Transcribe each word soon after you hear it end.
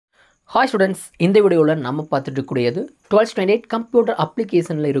Hi students, இந்த வீடியோல நம்ம பார்த்துட்டு இருக்கக்கூடியது 12th standard computer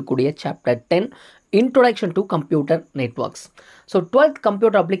applicationல இருக்கக்கூடிய chapter 10 introduction to computer networks. So 12th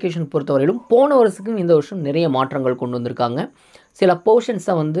computer application பொறுத்தவரையிலும் போன வருஷத்துக்கு இந்த வருஷம் நிறைய மாற்றங்கள் கொண்டு வந்திருக்காங்க. சில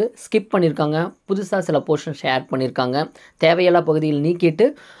போர்ஷன்ஸை வந்து ஸ்கிப் பண்ணியிருக்காங்க, புதுசாக சில போர்ஷன்ஸ் ஆட் பண்ணியிருக்காங்க, தேவையில்லா பகுதியில் நீக்கிட்டு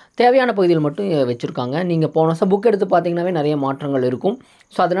தேவையான பகுதியில் மட்டும் வச்சுருக்காங்க. நீங்கள் போன வருஷம் புக் எடுத்து பார்த்தீங்கன்னாவே நிறைய மாற்றங்கள் இருக்கும்.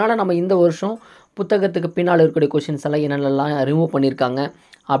 ஸோ அதனால் நம்ம இந்த வருஷம் புத்தகத்துக்கு பின்னால் இருக்கக்கூடிய கொஷின்ஸ் எல்லாம் என்னென்னலாம் ரிமூவ் பண்ணியிருக்காங்க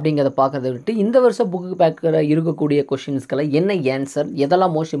அப்படிங்கிறத பார்க்கறத விட்டு இந்த வருஷம் புக்கு பேக்கில் இருக்கக்கூடிய கொஷின்ஸ்க்கெல்லாம் என்ன ஆன்சர்,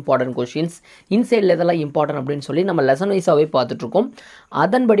 எதெல்லாம் மோஸ்ட் இம்பார்ட்டன்ட் கொஷின்ஸ், இன்சைடில் எதெல்லாம் இம்பார்ட்டன்ட் அப்படின்னு சொல்லி நம்ம லெசன் வைஸாகவே பார்த்துட்ருக்கோம்.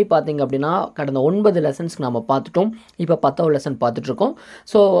 அதன்படி பார்த்திங்க அப்படின்னா கடந்த 9 லெசன்ஸ்க்கு நம்ம பார்த்துட்டோம். இப்போ 10வது லெசன் பார்த்துட்ருக்கோம்.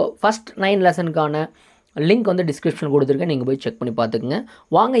 ஸோ ஃபஸ்ட் 9 லெசனுக்கான லிங்க் வந்து டிஸ்கிரிப்ஷன் கொடுத்துருக்கேன், நீங்கள் போய் செக் பண்ணி பார்த்துக்குங்க.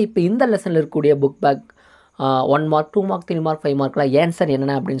 வாங்க இப்போ இந்த லெசனில் இருக்கக்கூடிய book back 1 mark 2 mark 3 mark 5 மார்க்கில் ஆன்சர்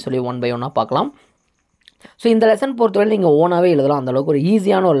என்னென்ன அப்படின்னு சொல்லி 1 by 1 பார்க்கலாம். ஸோ இந்த லெசன் பொறுத்தவரை நீங்கள் ஓனாகவே எழுதலாம், அந்தளவுக்கு ஒரு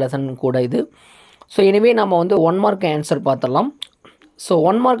ஈஸியான ஒரு லெசன் கூட இது. ஸோ எனவே நம்ம வந்து 1 மார்க் ஆன்சர் பார்த்துடலாம். ஸோ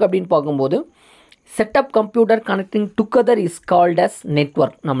 1 மார்க் அப்படின்னு பார்க்கும்போது setup computer connecting together is called as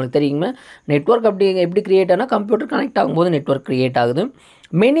network. நம்மளுக்கு தெரியுமே நெட்வொர்க் அப்படி எப்படி க்ரியேட் ஆனால் கம்ப்யூட்டர் கனெக்ட் ஆகும்போது நெட்வொர்க் க்ரியேட் ஆகுது.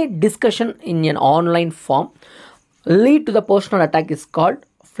 Many discussion in N online form lead to the personal attack is called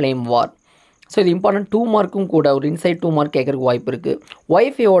flame war. So இது இம்பார்ட்டன்ட் 2 மார்க்கும் கூட, ஒரு இன்சைட் 2 மார்க் கேட்குறதுக்கு வாய்ப்பு இருக்குது.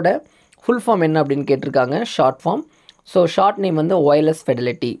 ஒய்ஃபையோட ஃபுல் ஃபார்ம் என்ன அப்படின்னு கேட்டிருக்காங்க, short form. So short name வந்து wireless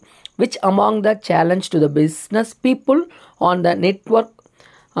ஃபெடலிட்டி. Which among the challenge to the business people on the network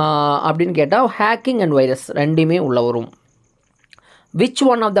அப்படின்னு கேட்டால் ஹேக்கிங் அண்ட் வைரஸ் ரெண்டுமே உள்ள வரும். Which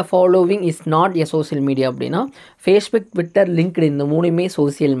one of the following is not A social media அப்படின்னா ஃபேஸ்புக், ட்விட்டர், லிங்க்டின் இந்த 3மே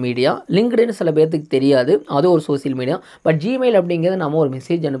social media. LinkedIn சில பேர்த்துக்கு தெரியாது, அது ஒரு சோசியல் மீடியா. பட் ஜிமெயில் அப்படிங்கிறது நம்ம ஒரு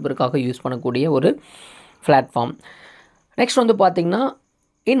மெசேஜ் அனுப்புறதுக்காக யூஸ் பண்ணக்கூடிய ஒரு பிளாட்ஃபார்ம். நெக்ஸ்ட் வந்து பார்த்திங்கன்னா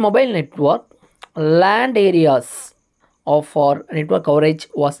in mobile network land areas of our network coverage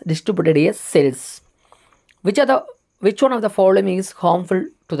was distributed as cells. which one of the following is harmful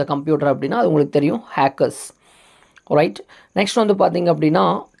to the computer அப்படின்னா அது உங்களுக்கு தெரியும், hackers. ரைட். நெக்ஸ்ட் வந்து பார்த்திங்க அப்படின்னா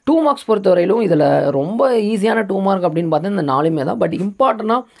 2 மார்க்ஸ் பொறுத்தவரையிலும் இதில் ரொம்ப ஈஸியான 2 மார்க் அப்படின்னு பார்த்தா இந்த 4மே தான். பட்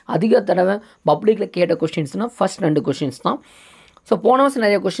இம்பார்ட்டண்ட்டாக அதிக தடவை பப்ளிக்கில் கேட்ட கொஸ்டின்ஸ்னால் ஃபஸ்ட் 2 கொஸ்டின்ஸ் தான். ஸோ போன வருஷம்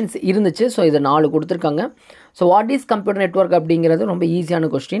நிறைய கொஸ்டின்ஸ் இருந்துச்சு. ஸோ இது 4 கொடுத்துருக்காங்க. So what is computer network அப்படிங்கிறது ரொம்ப ஈஸியான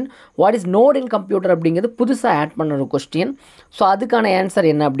question. What is not in computer அப்படிங்கிறது புதுசாக ஆட் பண்ண ஒரு கொஸ்டின். ஸோ அதுக்கான ஆன்சர்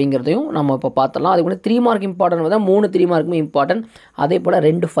என்ன அப்படிங்கிறதையும் நம்ம இப்போ பார்த்தலாம். அது கூட 3 மார்க் இம்பார்ட்டன்ட் தான், 3 3 மார்க்குமே இம்பார்ட்டன்ட், அதே போல்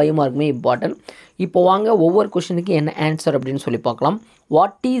 2 5 மார்க்குமே இம்பார்ட்டன்ட். இப்போ வாங்க ஒவ்வொரு கொஸ்டினுக்கு என்ன ஆன்சர் அப்படின்னு சொல்லி பார்க்கலாம்.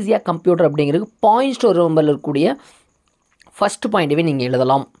 வாட் இஸ் ஏ கம்ப்யூட்டர் அப்படிங்கிறது பாயிண்ட்ஸ் ஒரு நம்பரில் இருக்கக்கூடிய ஃபஸ்ட் பாயிண்ட்டவே நீங்கள்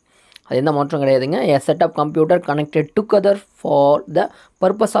எழுதலாம், அது எந்த மாற்றம் கிடையாதுங்க. a set of computer connected together for the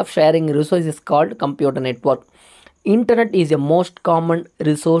purpose of sharing resources is called computer network. Internet is a most common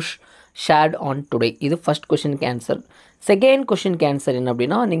resource shared on today. இது ஃபஸ்ட் கொஷனுக்கு ஆன்சர். செகண்ட் கொஷனுக்கு ஆன்சர் என்ன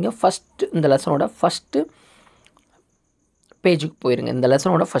அப்படின்னா நீங்கள் ஃபஸ்ட்டு இந்த லெசனோட ஃபஸ்ட்டு பேஜுக்கு போயிருங்க. இந்த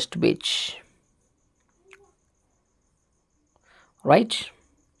லெசனோட first page. Right.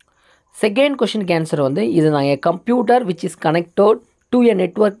 Second கொஷனுக்கு answer வந்து இது நான் computer which is connected to a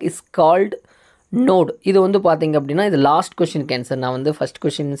network is called note. இது வந்து பார்த்திங்க அப்படின்னா இது லாஸ்ட் கொஷினுக்கு ஆன்சர். நான் வந்து ஃபஸ்ட்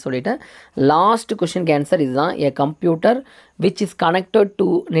கொஷின் சொல்லிட்டேன், லாஸ்ட் கொஷினுக்கு ஆன்சர் இதுதான். எ computer which is connected to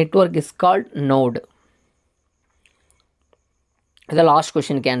network is called note. இது லாஸ்ட்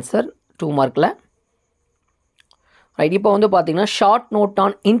கொஷினுக்கு ஆன்சர் 2 மார்க்கில். ரைட். இப்போ வந்து பார்த்திங்கன்னா ஷார்ட் நோட்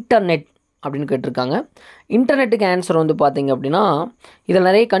ஆன் இன்டர்நெட் அப்படின்னு கேட்டிருக்காங்க. இன்டர்நெட்டுக்கு ஆன்சர் வந்து பார்த்திங்க அப்படின்னா இதில்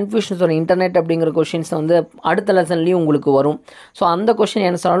நிறைய கன்ஃபியூஷன்ஸ் வரும். இன்டர்நெட் அப்படிங்கிற கொஷின்ஸ் வந்து அடுத்த லெசன்லேயும் உங்களுக்கு வரும். ஸோ அந்த கொஷின்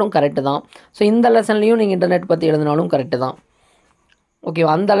ஆன்சராலும் கரெக்டு தான். ஸோ இந்த லெசன்லேயும் நீங்கள் இன்டர்நெட் பற்றி எழுதினாலும் கரெக்டு தான். ஓகே,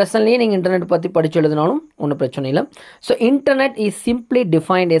 அந்த லெசன்லேயே நீங்கள் இன்டர்நெட் பற்றி படித்து எழுதினாலும் ஒன்றும் பிரச்சனை இல்லை. So internet is simply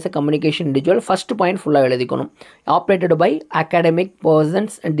defined S a communication individual. First point ஃபுல்லாக எழுதிக்கணும். Operated by academic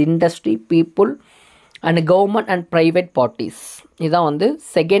persons and industry people and government and private parties. இதுதான் வந்து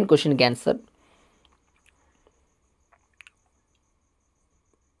செகண்ட் கொஷினுக்கு ஆன்சர்.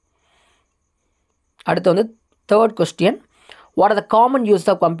 அடுத்து வந்து third question, what are the common use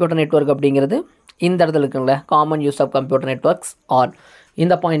of computer network அப்படிங்கிறது இந்த இடத்துல இருக்குங்களே, common use of computer networks R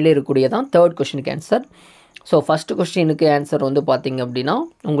இந்த பாயிண்ட்லேயே இருக்கக்கூடியதான் தேர்ட் கொஸ்டினுக்கு ஆன்சர். ஸோ ஃபஸ்ட்டு கொஸ்டினுக்கு ஆன்சர் வந்து பார்த்திங்க அப்படின்னா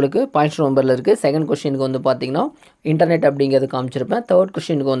உங்களுக்கு பாயிண்ட்ஸ் நம்பரில் இருக்குது. செகண்ட் கொஸ்டினுக்கு வந்து பார்த்திங்கன்னா இன்டர்நெட் அப்படிங்கிறது காமிச்சிருப்பேன். தேர்ட்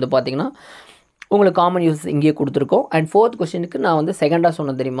கொஸ்டினுக்கு வந்து பார்த்திங்கன்னா உங்களுக்கு காமன் யூஸ் இங்கேயே கொடுத்துருக்கோம். அண்ட் ஃபோர்த் கொஸ்டினுக்கு நான் வந்து செகண்டாக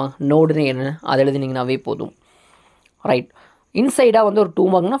சொன்னேன் தெரியுமா, நோடுன்னு என்ன, அதை எழுதினீங்கன்னாவே போதும். ரைட். இன்சைடாக வந்து ஒரு 2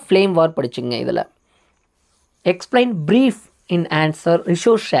 மார்க்னா ஃப்ளேம் வார் படிச்சுங்க. இதில் எக்ஸ்பிளைன் ப்ரீஃப் இன் ஆன்சர்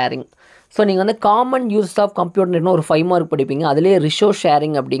ரிசோர்ஸ் ஷேரிங். ஸோ நீங்கள் வந்து காமன் யூஸ் ஆஃப் கம்ப்யூட்டர் நெட்னு ஒரு 5 மார்க் படிப்பீங்க, அதிலே ரிசோர்ஸ்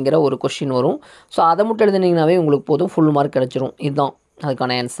ஷேரிங் அப்படிங்கிற ஒரு கொஸ்டின் வரும். ஸோ அதை மட்டும் எழுதினீங்கன்னாவே உங்களுக்கு போதும், ஃபுல் மார்க் கிடச்சிரும். இதுதான்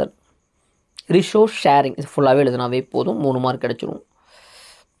அதுக்கான ஆன்சர். ரிசோர்ஸ் ஷேரிங் இது ஃபுல்லாகவே எழுதினாவே போதும், 3 மார்க் கிடச்சிரும்.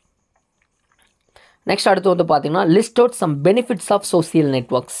 நெக்ஸ்ட் அடுத்து வந்து பார்த்தீங்கன்னா list out some benefits of social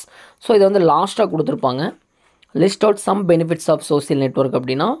networks. So இது வந்து லாஸ்ட்டாக கொடுத்துருப்பாங்க. List out some benefits of social network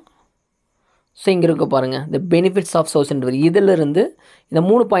அப்படின்னா, ஸோ இங்கே இருக்க பாருங்கள், the benefits of social network. இதிலிருந்து இந்த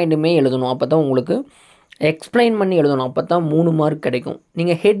 3 பாயிண்ட்டுமே எழுதணும். அப்போ தான் உங்களுக்கு எக்ஸ்பிளைன் பண்ணி எழுதணும். அப்போ தான் 3 மார்க் கிடைக்கும்.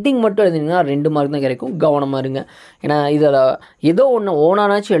 நீங்கள் ஹெட்டிங் மட்டும் எழுதினீங்கன்னா 2 மார்க் தான் கிடைக்கும். கவனமாக இருங்க. ஏன்னா இதில் ஏதோ ஒன்று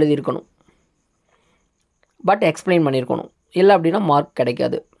ஓனானாச்சும் எழுதியிருக்கணும், பட் எக்ஸ்பிளைன் பண்ணியிருக்கணும். இல்லை அப்படின்னா மார்க்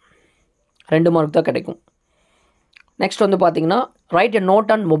கிடைக்காது. 2 மார்க் தான் கிடைக்கும். நெக்ஸ்ட் வந்து பார்த்தீங்கன்னா right a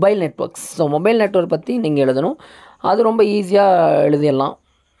note on mobile networks. So mobile network பற்றி நீங்கள் எழுதணும். அது ரொம்ப ஈஸியாக எழுதிடலாம்.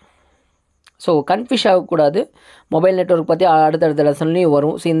 ஸோ கன்ஃபியூஸ் ஆகக்கூடாது. மொபைல் நெட்வொர்க் பற்றி அடுத்தடுத்த லெசன்லேயும்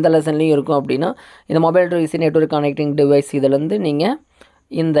வரும். ஸோ இந்த லெசன்லேயும் இருக்கும். அப்படின்னா இந்த மொபைல் நெட்வொர்க் கனெக்டிங் டிவைஸ் இதிலேருந்து நீங்கள்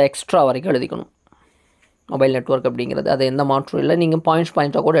இந்த எக்ஸ்ட்ரா வரைக்கும் எழுதிக்கணும். மொபைல் நெட்வொர்க் அப்படிங்கிறது அது எந்த மாற்றம் இல்லை. நீங்கள்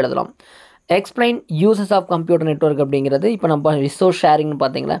பாயிண்ட்டாக கூட எழுதலாம். Explain uses of computer network அப்படிங்கிறது இப்போ நம்ம ரிசோர்ஸ் ஷேரிங்னு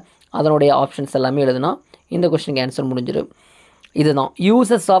பார்த்தீங்களா, அதனுடைய ஆப்ஷன்ஸ் எல்லாமே எழுதுனா இந்த கொஸ்டினுக்கு ஆன்சர் முடிஞ்சிடும். இதுதான்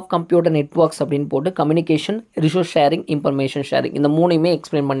யூசஸ் ஆஃப் கம்ப்யூட்டர் நெட்வொர்க்ஸ் அப்படின்னு போட்டு communication, resource sharing, information sharing இந்த 3மே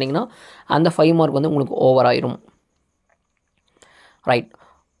எக்ஸ்பிளைன் பண்ணிங்கன்னா அந்த 5 மார்க் வந்து உங்களுக்கு ஓவர் ஆயிரும். Right.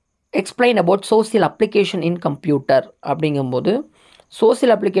 Explain about social application in computer அப்படிங்கும்போது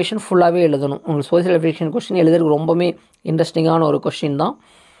சோசியல் அப்ளிகேஷன் ஃபுல்லாகவே எழுதணும். உங்களுக்கு சோசியல் அப்ளிகேஷன் கொஸ்டின் எழுதுறதுக்கு ரொம்பவே இன்ட்ரெஸ்டிங்கான ஒரு கொஸ்டின் தான்.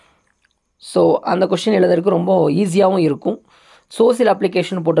 ஸோ அந்த கொஸ்டின் எழுதுறதுக்கு ரொம்ப ஈஸியாகவும் இருக்கும். சோசியல்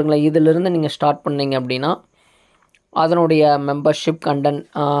அப்ளிகேஷன் போட்டுங்களேன், இதிலிருந்து நீங்கள் ஸ்டார்ட் பண்ணிங்க அப்படின்னா அதனுடைய membership, content,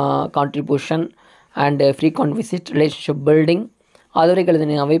 contribution and frequent visit, relationship building அது வரைக்கும்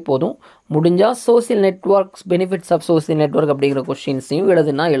எழுதினாவே போதும். முடிஞ்சால் social networks, benefits of social network அப்படிங்கிற கொஸ்டின்ஸையும்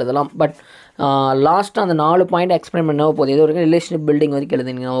எழுதலாம். பட் லாஸ்ட்டாக அந்த 4 பாயிண்ட் எக்ஸ்பிளைன் பண்ணாவே போதும். இது வரைக்கும் ரிலேஷன்ஷிப் பில்டிங் வரைக்கும்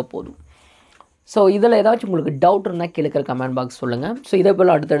எழுதினாவே போதும். ஸோ இதில் ஏதாச்சும் உங்களுக்கு டவுட் இருந்தால் கீழே கமெண்ட் பாக்ஸ் சொல்லுங்கள். ஸோ இதே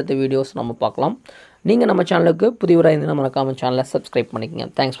போல் அடுத்தடுத்த வீடியோஸ் நம்ம பார்க்கலாம். நீங்கள் நம்ம சேனலுக்கு புதியவராக இருந்தால் மறக்காம சேனலை சப்ஸ்கிரைப் பண்ணிக்கங்க.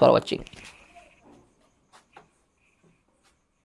 தேங்க்ஸ் ஃபார் வாட்சிங்.